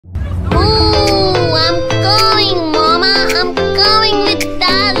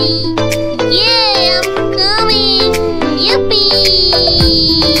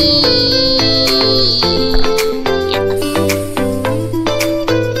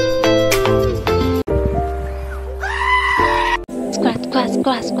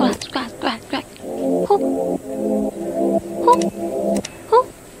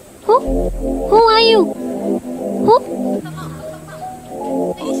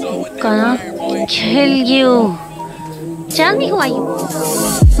gonna kill you. Tell me, who are you?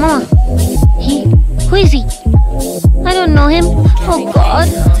 Mama, who is he? I don't know him. Oh God,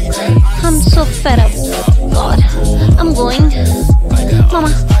 I'm so fed up. God, I'm going.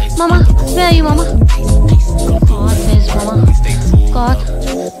 Mama, where are you, Mama? God, where's Mama? God,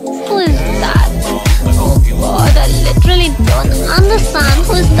 who is that? Oh God, I literally don't understand.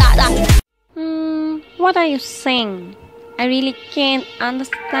 Who is that? What are you saying? I really can't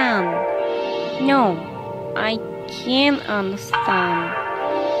understand. No, I can't understand.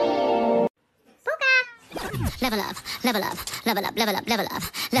 Level up, level up, level up, level up, level up,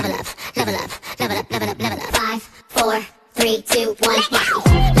 level up, level up, level up, level up, level up. 5, 4, 3, 2, 1.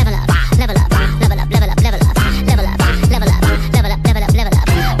 Level up, level up, level up, level up, level up, level up, level up, level up, level up, level up.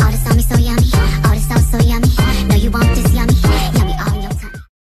 All this on me so yummy, all this sounds so yummy. No, you want this yummy, yummy all your time.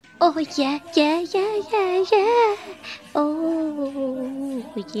 Oh yeah, yeah, yeah, yeah, yeah. Oh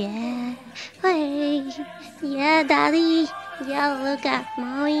yeah, hey, yeah, Daddy. Yeah, look at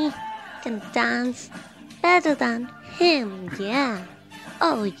Mommy can dance better than him. Yeah.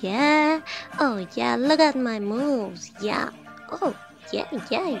 Oh yeah, oh yeah. Look at my moves. Yeah. Oh yeah,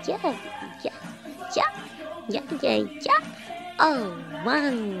 yeah, yeah, yeah, yeah, yeah, yeah, yeah. Oh,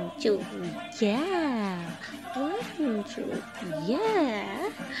 1, 2, yeah. 1, 2, yeah.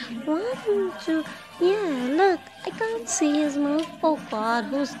 1, 2, yeah. Look, I can't see his move. Oh God,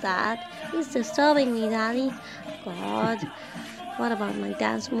 who's that? He's disturbing me, Daddy. God, what about my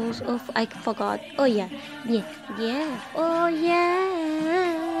dance moves? Oh, I forgot. Oh yeah, yeah, yeah. Oh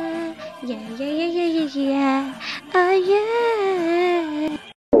yeah, yeah, yeah, yeah, yeah, yeah, yeah. Oh yeah.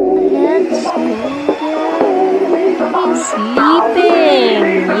 Let's go. He's sleeping.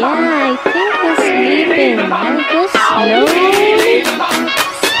 Yeah, I think he's sleeping. I'll go slowly,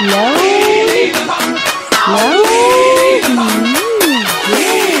 slowly, slowly. Yeah.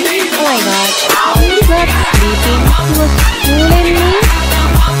 Oh my God, he's not sleeping. He was fooling me.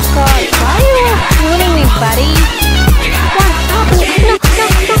 God, why are you fooling me, buddy? What happened?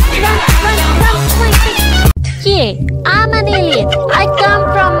 No, run. Yeah, I'm an alien. I come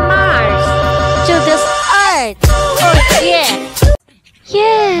from Mars to this Earth. Oh yeah.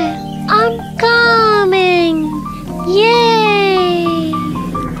 Yeah, I'm coming. Yay.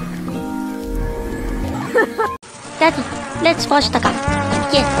 Daddy, let's wash the car.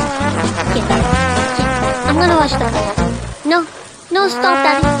 Yeah. I'm gonna wash the car. No, stop,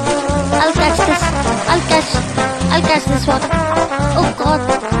 Daddy. I'll catch this. I'll catch this water. Oh God.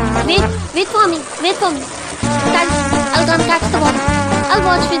 Wait for me. Daddy, I'll gonna catch the water. I'll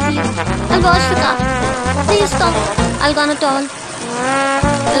watch with you. I'll wash the car. Please stop. I'll gonna be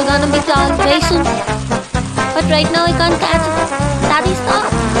tall very soon. But right now I can't catch it. Daddy, stop.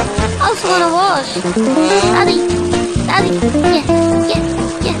 I also wanna wash. Daddy. Yeah.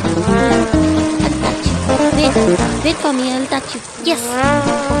 I'll touch you. Wait for me. I'll touch you. Yes. Oh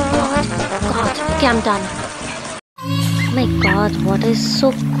God. Okay, I'm done. My God, water is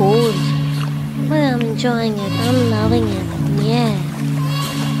so cold. But I'm enjoying it. I'm loving it. Yeah.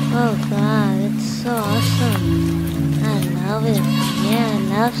 Oh God, it's so awesome. I love it. Yeah, I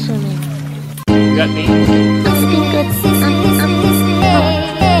love swimming. You got me? I'm looking good.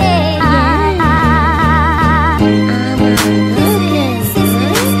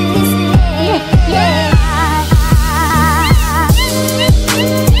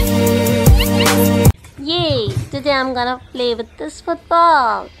 Yay! Today I'm gonna play with this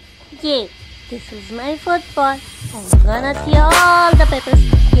football. Yay! This is my football. I'm gonna tear all the papers.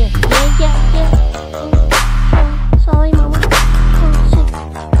 Yeah. Oh, sorry, Mama. Oh, shit.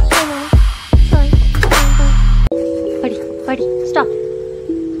 Sorry, Mama. Sorry. Buddy, stop.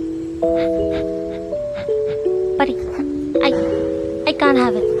 Buddy, I can't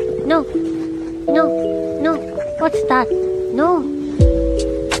have it. No. What's that? No.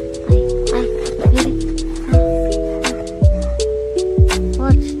 I really.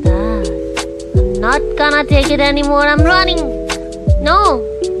 What's that? I'm not gonna take it anymore. I'm running. No.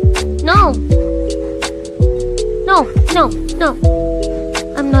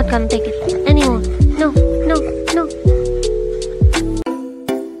 I'm not gonna take it anymore. No.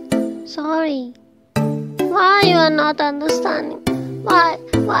 Sorry. Why you are not understanding? Why?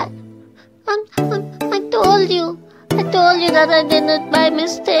 I told you that I did it by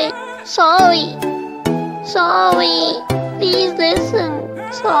mistake. Sorry. Please listen.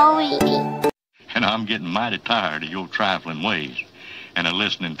 Sorry. And I'm getting mighty tired of your trifling ways and of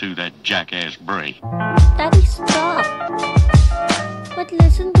listening to that jackass Bray. Daddy, stop. But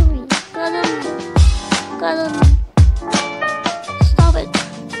listen to me. Cuddle me. Stop it.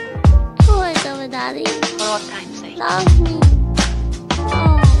 Throw it away, Daddy. One more time, say. Love me.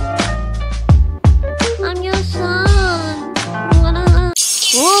 Oh.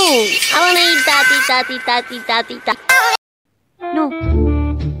 No,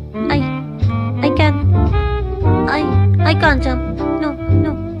 I can't. I can't jump. No,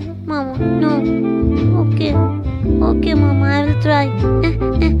 Mama, no. Okay, Mama, I will try.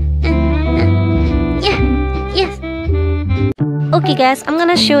 Yeah, yes. Okay, guys, I'm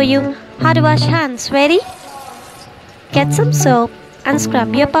gonna show you how to wash hands. Ready? Get some soap and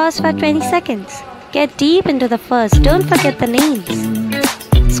scrub your paws for 20 seconds. Get deep into the fuzz. Don't forget the nails.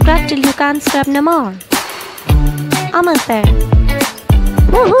 Scrub till you can't scrub no more. Almost there.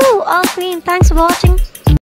 Woohoo! All clean. Thanks for watching.